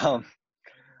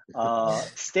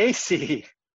 Stacy.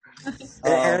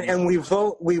 And we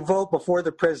vote before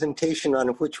the presentation on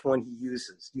which one he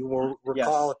uses. You will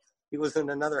recall, yes. He was in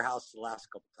another house the last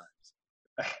couple times.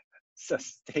 So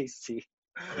Stacy,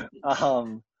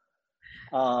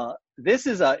 this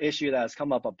is an issue that has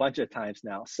come up a bunch of times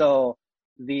now. So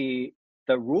the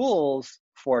rules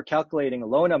for calculating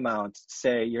loan amounts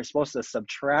say you're supposed to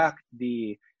subtract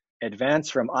the advance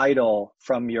from EIDL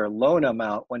from your loan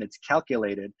amount when it's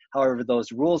calculated. However,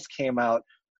 those rules came out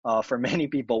for many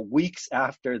people weeks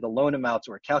after the loan amounts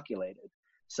were calculated.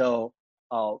 So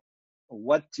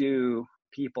what do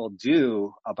people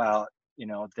do about,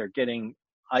 they're getting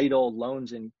EIDL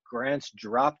loans and grants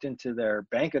dropped into their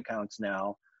bank accounts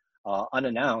now,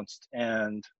 unannounced,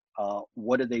 and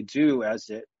what do they do as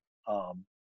it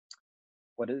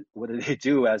what do they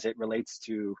do as it relates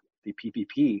to the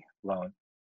PPP loan?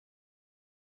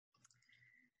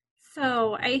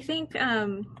 So I think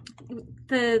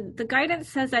the guidance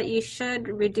says that you should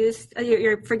reduce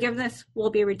your forgiveness will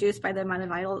be reduced by the amount of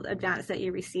EIDL advance that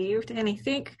you received, and I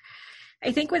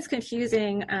think what's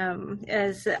confusing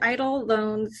is the EIDL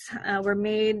loans were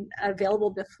made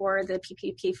available before the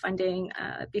PPP funding,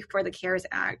 before the CARES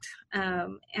Act.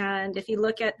 And if you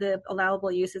look at the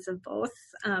allowable uses of both,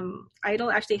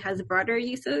 EIDL actually has broader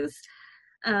uses.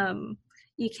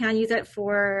 You can use it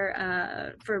for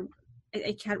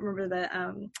I can't remember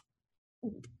the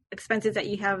expenses that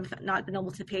you have not been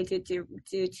able to pay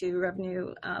due to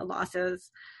revenue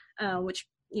losses, which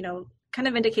kind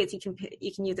of indicates you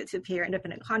can use it to pay your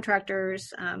independent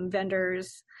contractors,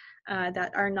 vendors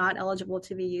that are not eligible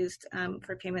to be used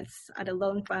for payments out of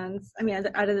loan funds.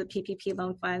 Out of the PPP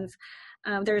loan funds.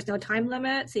 There is no time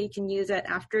limit, so you can use it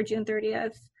after June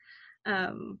 30th.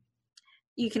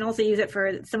 You can also use it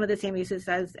for some of the same uses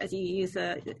as you use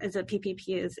as a PPP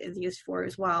is used for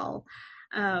as well.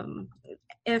 So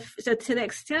to the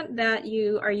extent that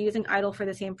you are using EIDL for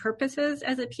the same purposes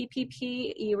as a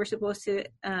PPP, you were supposed to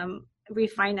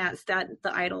refinance the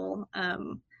EIDL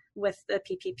with the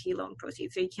PPP loan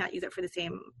proceeds, so you can't use it for the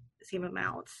same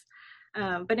amounts.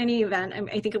 But in any event,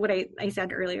 I think what I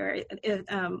said earlier is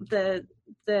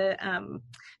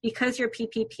because your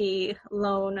PPP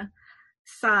loan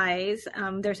size,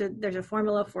 there's a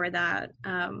formula for that.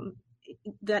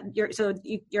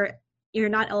 Your you're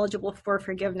not eligible for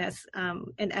forgiveness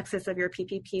in excess of your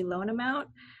PPP loan amount.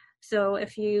 So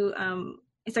if you,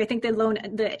 so I think the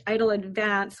EIDL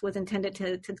advance was intended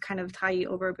to kind of tie you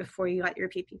over before you got your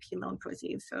PPP loan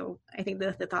proceeds. So I think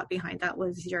the thought behind that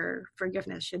was your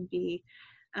forgiveness should be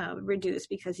reduced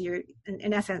because you're,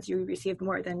 in essence, you received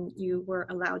more than you were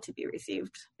allowed to be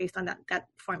received based on that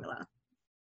formula.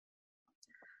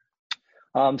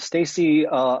 Stacy,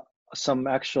 some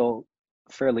actual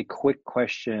fairly quick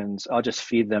questions. I'll just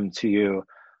feed them to you.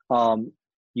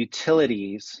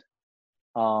 Utilities,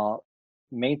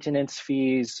 maintenance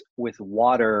fees with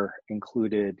water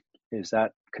included, is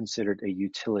that considered a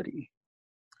utility?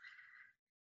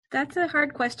 That's a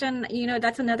hard question.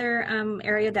 That's another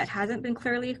area that hasn't been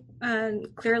clearly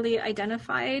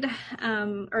identified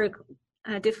or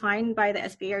defined by the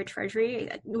SBA or Treasury.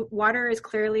 Water is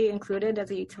clearly included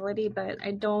as a utility, but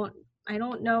I don't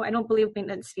know. I don't believe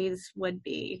maintenance fees would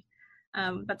be.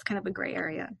 That's kind of a gray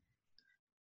area.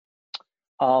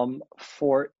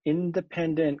 For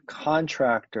independent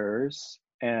contractors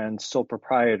and sole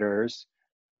proprietors,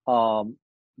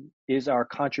 is our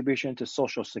contribution to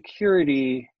Social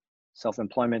Security,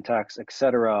 self-employment tax,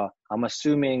 etc., I'm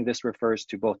assuming this refers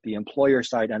to both the employer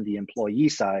side and the employee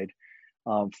side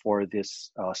for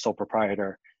this sole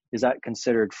proprietor. Is that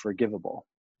considered forgivable?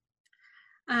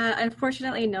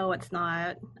 Unfortunately, no, it's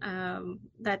not.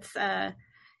 That's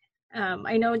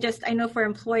I know for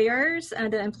employers,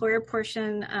 the employer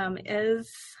portion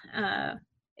is not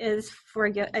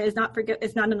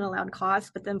an allowed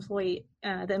cost, but the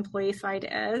employee side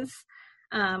is.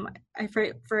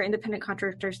 For independent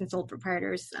contractors and sole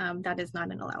proprietors, that is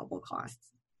not an allowable cost,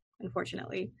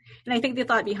 unfortunately. And I think the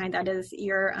thought behind that is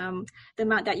the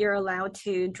amount that you're allowed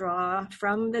to draw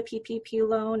from the PPP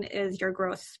loan is your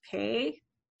gross pay,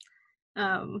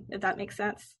 if that makes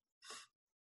sense.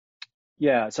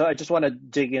 Yeah, so I just want to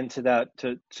dig into that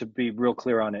to be real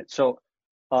clear on it. So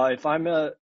if I'm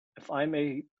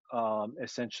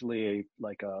essentially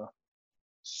like a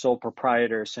sole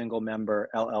proprietor, single member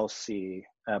LLC,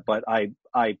 but I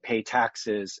pay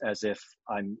taxes as if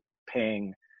I'm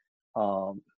paying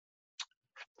FICA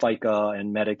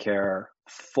and Medicare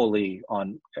fully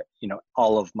on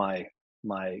all of my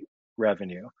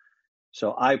revenue.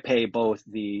 So I pay both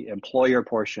the employer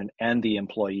portion and the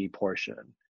employee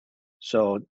portion.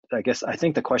 So I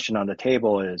think the question on the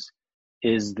table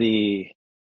is the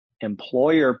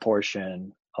employer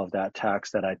portion of that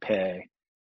tax that I pay,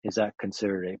 is that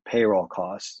considered a payroll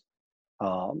cost?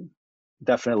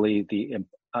 Definitely the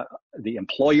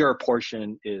employer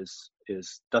portion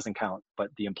doesn't count, but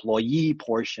the employee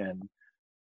portion,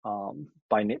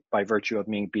 by virtue of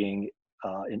me being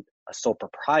a sole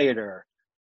proprietor,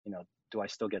 do I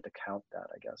still get to count that,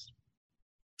 I guess?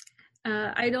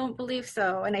 I don't believe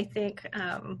so, and I think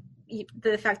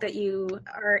the fact that you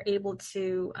are able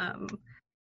to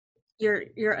you're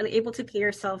able to pay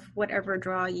yourself whatever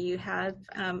draw you have,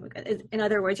 in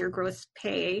other words, your gross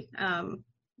pay,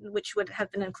 which would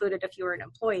have been included if you were an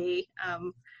employee.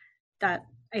 That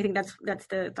I think that's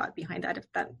the thought behind that,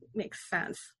 if that makes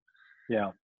sense.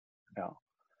 Yeah.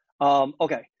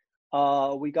 Okay.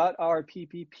 We got our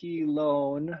PPP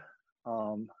loan.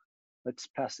 Let's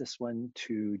pass this one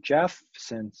to Jeff,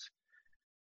 since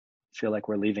I feel like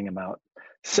we're leaving him out.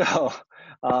 So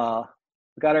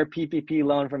we got our PPP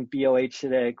loan from BOH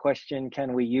today. Question,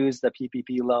 can we use the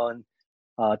PPP loan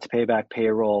to pay back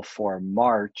payroll for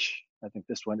March? I think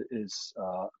this one is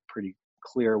a pretty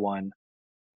clear one.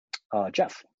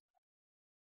 Jeff.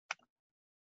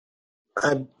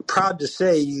 I'm proud to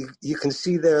say you can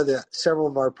see there that several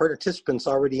of our participants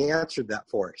already answered that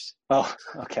for us. Oh,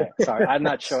 okay. Sorry, I'm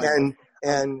not showing.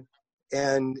 and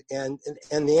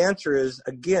the answer is,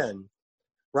 again,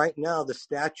 right now the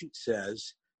statute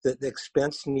says that the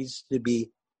expense needs to be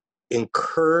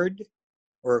incurred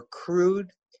or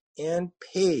accrued and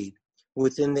paid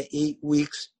within the 8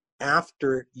 weeks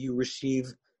after you receive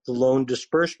the loan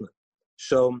disbursement.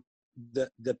 So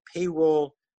the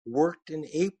payroll worked in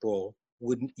April,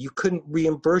 you couldn't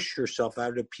reimburse yourself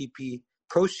out of PP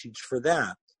proceeds for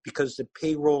that, because the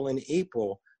payroll in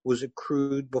April was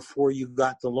accrued before you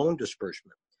got the loan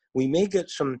disbursement. We may get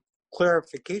some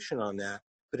clarification on that,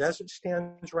 but as it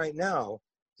stands right now,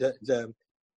 the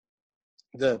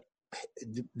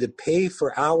pay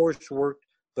for hours worked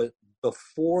but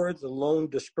before the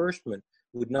loan disbursement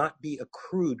would not be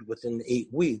accrued within 8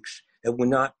 weeks and would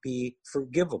not be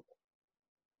forgivable.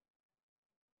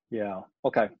 Yeah.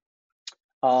 Okay.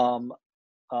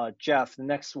 Jeff, the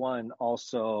next one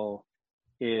also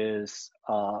is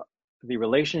the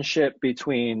relationship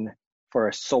between for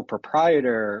a sole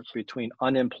proprietor between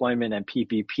unemployment and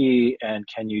PPP, and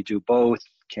can you do both?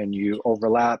 Can you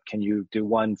overlap? Can you do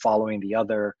one following the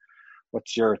other?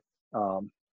 What's your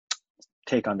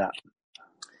take on that?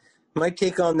 My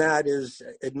take on that is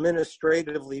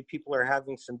administratively, people are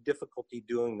having some difficulty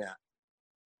doing that.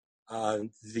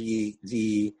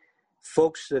 The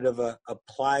folks that have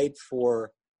applied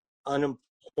for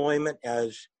unemployment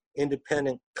as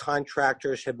independent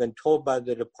contractors have been told by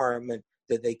the department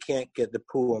that they can't get the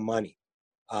pool of money.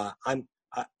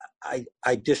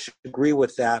 I disagree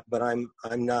with that, but I'm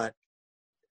not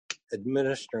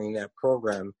administering that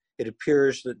program. It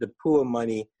appears that the pool of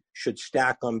money should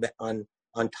stack on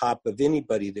top of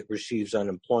anybody that receives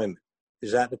unemployment.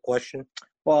 Is that the question?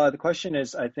 Well, the question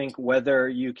is, I think, whether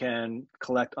you can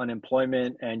collect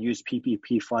unemployment and use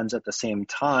PPP funds at the same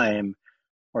time,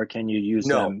 or can you use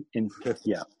them in?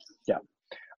 Yeah.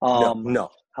 No.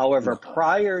 However,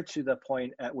 prior to the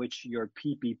point at which your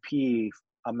PPP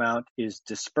amount is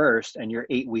dispersed and your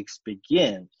 8 weeks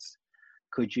begins,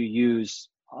 could you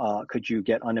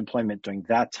get unemployment during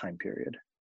that time period?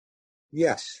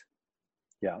 Yes.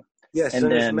 Yeah. Yes, and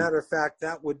then, as a matter of fact,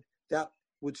 that would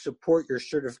support your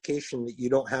certification that you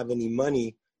don't have any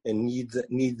money and need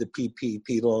the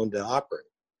PPP loan to operate.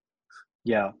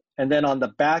 Yeah, and then on the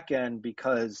back end,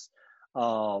 because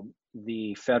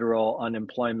the federal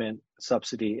unemployment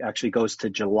subsidy actually goes to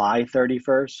July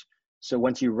 31st. So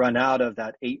once you run out of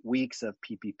that 8 weeks of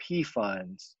PPP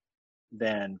funds,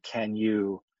 then can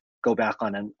you go back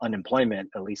on unemployment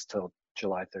at least till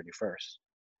July 31st?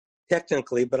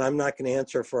 Technically, but I'm not going to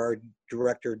answer for our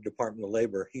director of Department of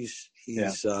Labor. He's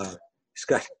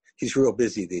real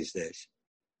busy these days.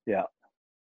 Yeah.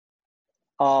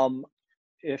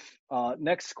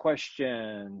 Next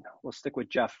question, we'll stick with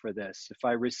Jeff for this. If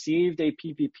I received a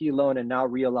PPP loan and now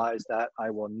realize that I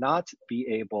will not be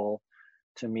able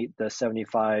to meet the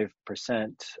 75%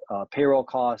 payroll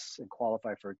costs and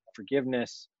qualify for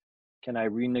forgiveness, can I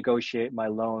renegotiate my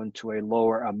loan to a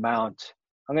lower amount?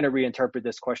 I'm going to reinterpret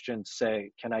this question to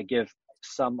say, can I give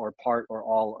some or part or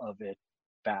all of it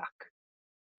back?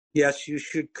 Yes, you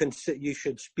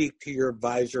should speak to your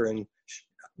advisor, and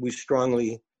we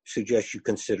strongly suggest you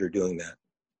consider doing that.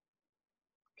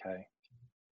 Okay.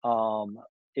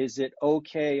 Is it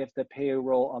okay if the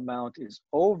payroll amount is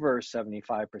over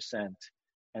 75%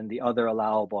 and the other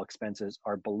allowable expenses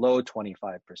are below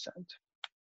 25%?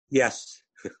 Yes.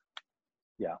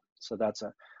 Yeah. So that's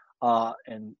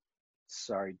and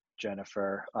sorry,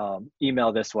 Jennifer,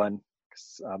 email this one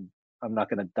because I'm not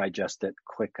going to digest it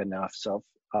quick enough. So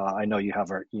I know you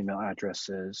have our email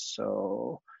addresses.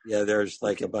 So yeah, there's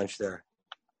like a bunch there.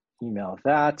 Email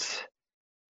that.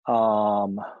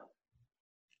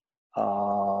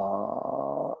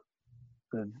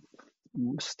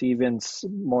 Steven's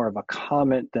more of a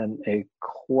comment than a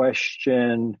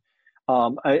question.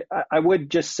 I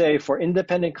would just say for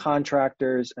independent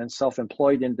contractors and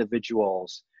self-employed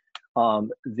individuals,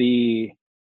 the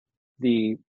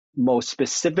most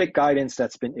specific guidance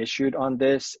that's been issued on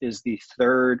this is the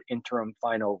third interim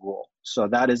final rule. So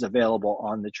that is available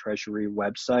on the Treasury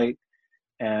website,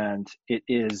 and it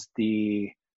is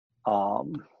the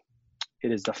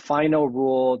final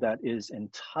rule that is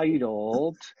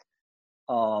entitled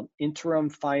Interim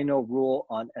Final Rule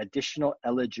on Additional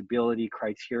Eligibility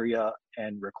Criteria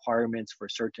and Requirements for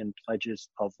Certain Pledges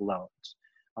of Loans.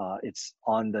 It's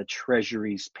on the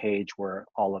Treasury's page where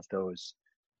all of those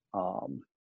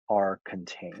are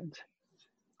contained.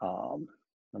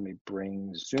 Let me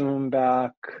bring Zoom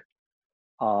back.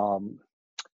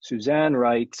 Suzanne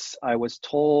writes, I was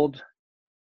told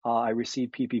I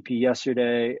received PPP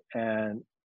yesterday and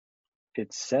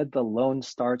it said the loan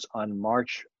starts on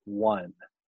March 1.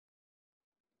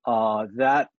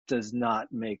 That does not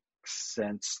make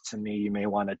sense to me. You may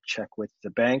want to check with the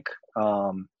bank.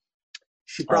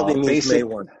 She probably means May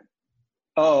 1.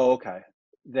 Oh, okay.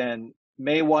 Then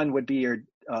May 1 would be your,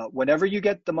 whenever you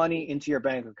get the money into your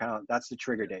bank account, that's the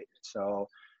trigger date. So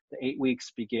the 8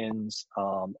 weeks begins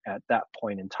at that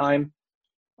point in time.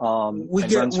 We're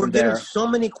getting so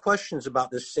many questions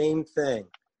about the same thing.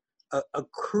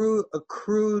 Accrued,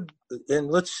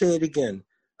 and let's say it again.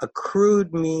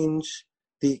 Accrued means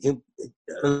the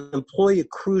employee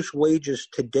accrues wages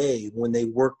today when they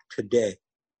work today.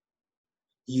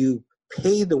 You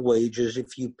pay the wages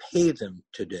if you pay them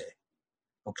today.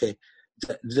 Okay.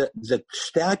 The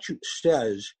statute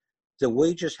says the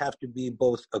wages have to be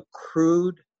both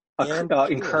accrued and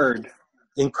incurred.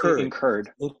 Incurred.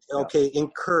 Okay, Yeah.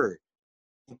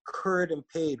 Incurred and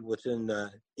paid within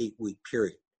the 8-week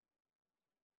period.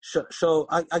 So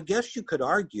I guess you could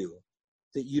argue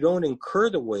that you don't incur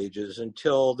the wages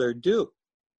until they're due.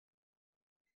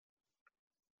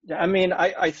 I mean,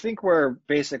 I think we're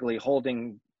basically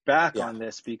holding back Yeah. on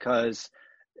this because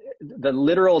the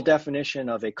literal definition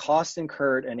of a cost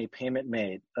incurred and a payment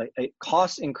made, a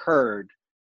cost incurred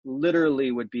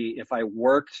literally would be if I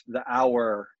worked the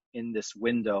hour in this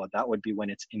window, that would be when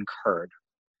it's incurred.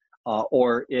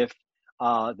 Or if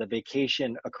the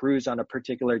vacation accrues on a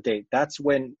particular date, that's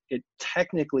when it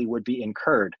technically would be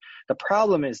incurred. The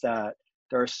problem is that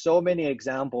there are so many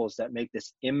examples that make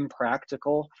this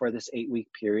impractical for this 8-week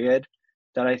period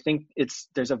that I think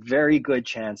there's a very good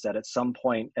chance that at some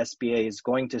point SBA is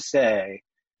going to say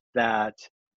that,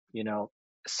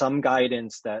 some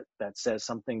guidance that says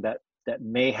something that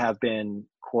may have been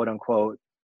quote unquote,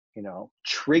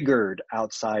 triggered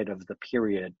outside of the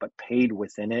period, but paid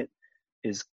within it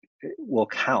will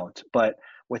count. But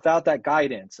without that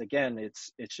guidance, again,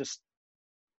 it's just,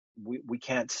 we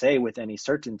can't say with any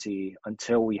certainty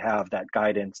until we have that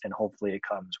guidance, and hopefully it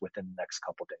comes within the next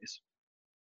couple of days.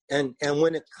 And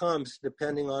when it comes,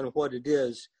 depending on what it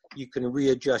is, you can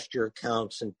readjust your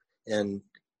accounts and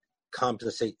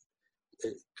compensate,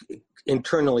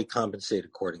 internally compensate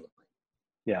accordingly.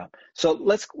 Yeah. So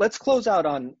let's close out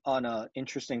on an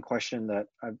interesting question that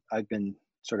I've been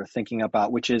sort of thinking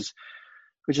about, which is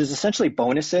essentially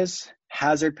bonuses,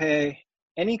 hazard pay,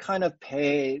 any kind of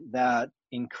pay that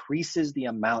increases the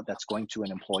amount that's going to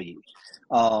an employee.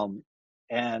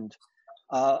 And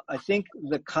I think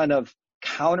the kind of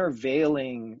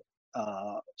countervailing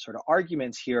sort of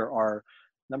arguments here are,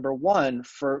 number one,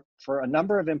 for a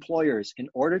number of employers, in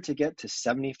order to get to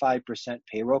 75%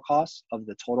 payroll costs of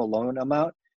the total loan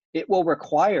amount, it will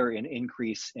require an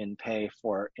increase in pay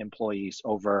for employees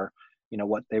over,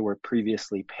 what they were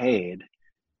previously paid.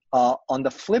 On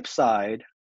the flip side,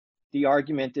 the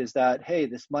argument is that, hey,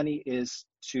 this money is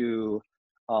to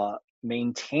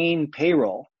maintain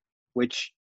payroll,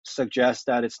 which suggests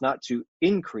that it's not to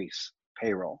increase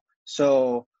payroll.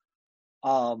 So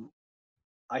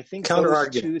I think those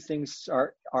two things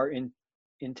are in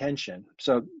tension.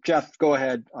 So Jeff, go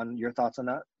ahead on your thoughts on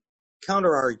that.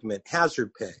 Counter argument,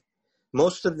 hazard pay.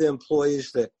 Most of the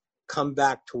employees that come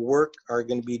back to work are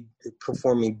going to be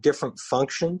performing different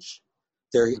functions.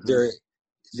 They're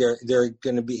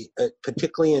going to be,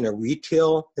 particularly in a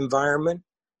retail environment,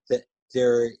 that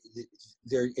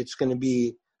it's going to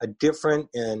be a different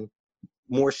and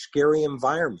more scary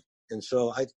environment. And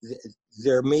so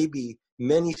there may be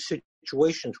many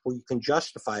situations where you can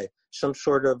justify some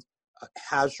sort of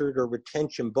hazard or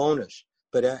retention bonus.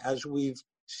 But as we've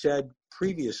said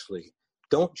previously,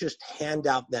 don't just hand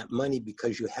out that money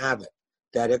because you have it,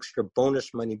 that extra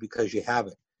bonus money because you have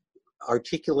it.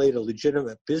 Articulate a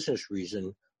legitimate business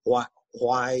reason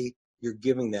why you're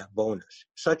giving that bonus.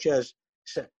 Such as,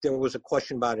 there was a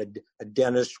question about a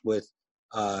dentist with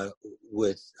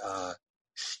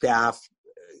staff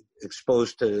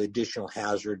exposed to additional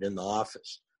hazard in the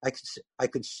office. I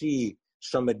could see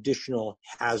some additional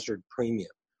hazard premium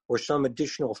or some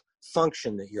additional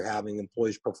function that you're having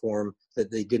employees perform that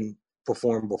they didn't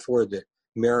perform before that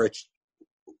merits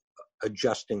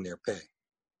adjusting their pay.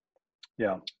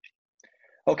 Yeah.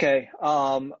 Okay.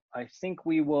 I think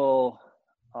we will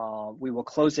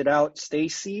close it out.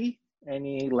 Stacy,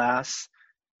 any last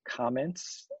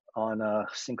comments on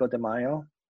Cinco de Mayo?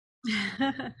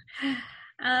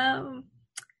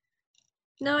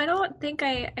 No, I don't think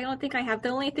I have. The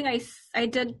only thing I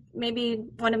did maybe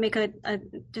want to make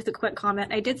just a quick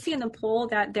comment. I did see in the poll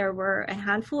that there were a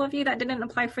handful of you that didn't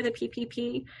apply for the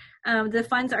PPP. The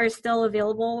funds are still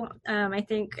available. I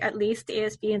think at least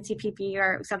ASB and CPP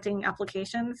are accepting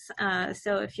applications.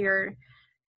 So if you're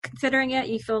considering it,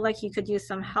 you feel like you could use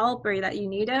some help or that you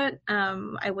need it,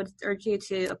 I would urge you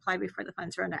to apply before the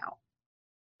funds run out.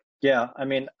 Yeah, I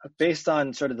mean, based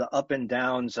on sort of the up and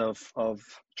downs of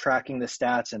tracking the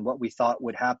stats and what we thought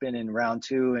would happen in round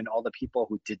two and all the people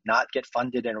who did not get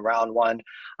funded in round one,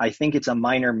 I think it's a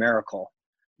minor miracle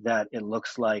that it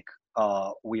looks like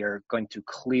we are going to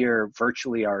clear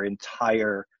virtually our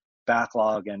entire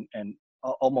backlog, and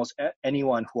almost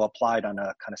anyone who applied on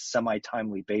a kind of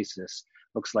semi-timely basis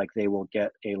looks like they will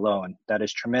get a loan. That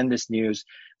is tremendous news.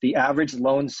 The average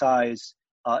loan size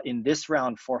in this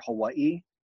round for Hawaii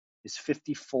is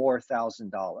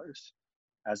 $54,000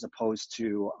 as opposed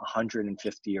to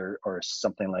 $150 or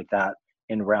something like that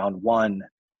in round one.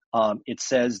 It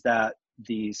says that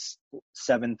these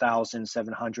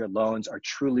 7,700 loans are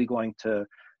truly going to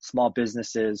small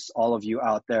businesses, all of you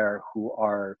out there who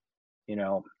are,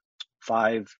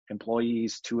 5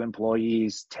 employees, 2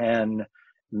 employees, 10,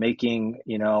 making,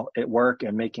 it work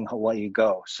and making Hawaii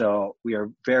go. So we are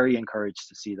very encouraged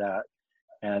to see that.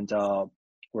 And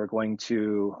we're going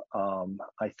to,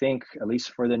 I think, at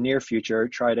least for the near future,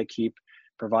 try to keep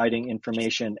providing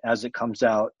information as it comes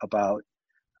out about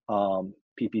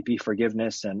PPP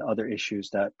forgiveness and other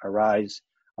issues that arise.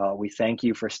 We thank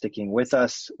you for sticking with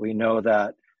us. We know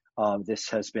that this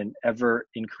has been ever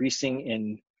increasing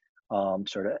in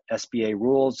sort of SBA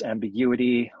rules,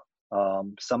 ambiguity,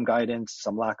 some guidance,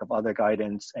 some lack of other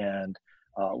guidance, and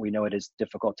we know it is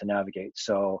difficult to navigate.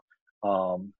 So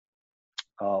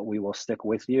we will stick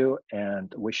with you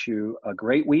and wish you a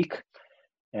great week,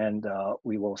 and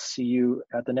we will see you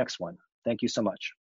at the next one. Thank you so much.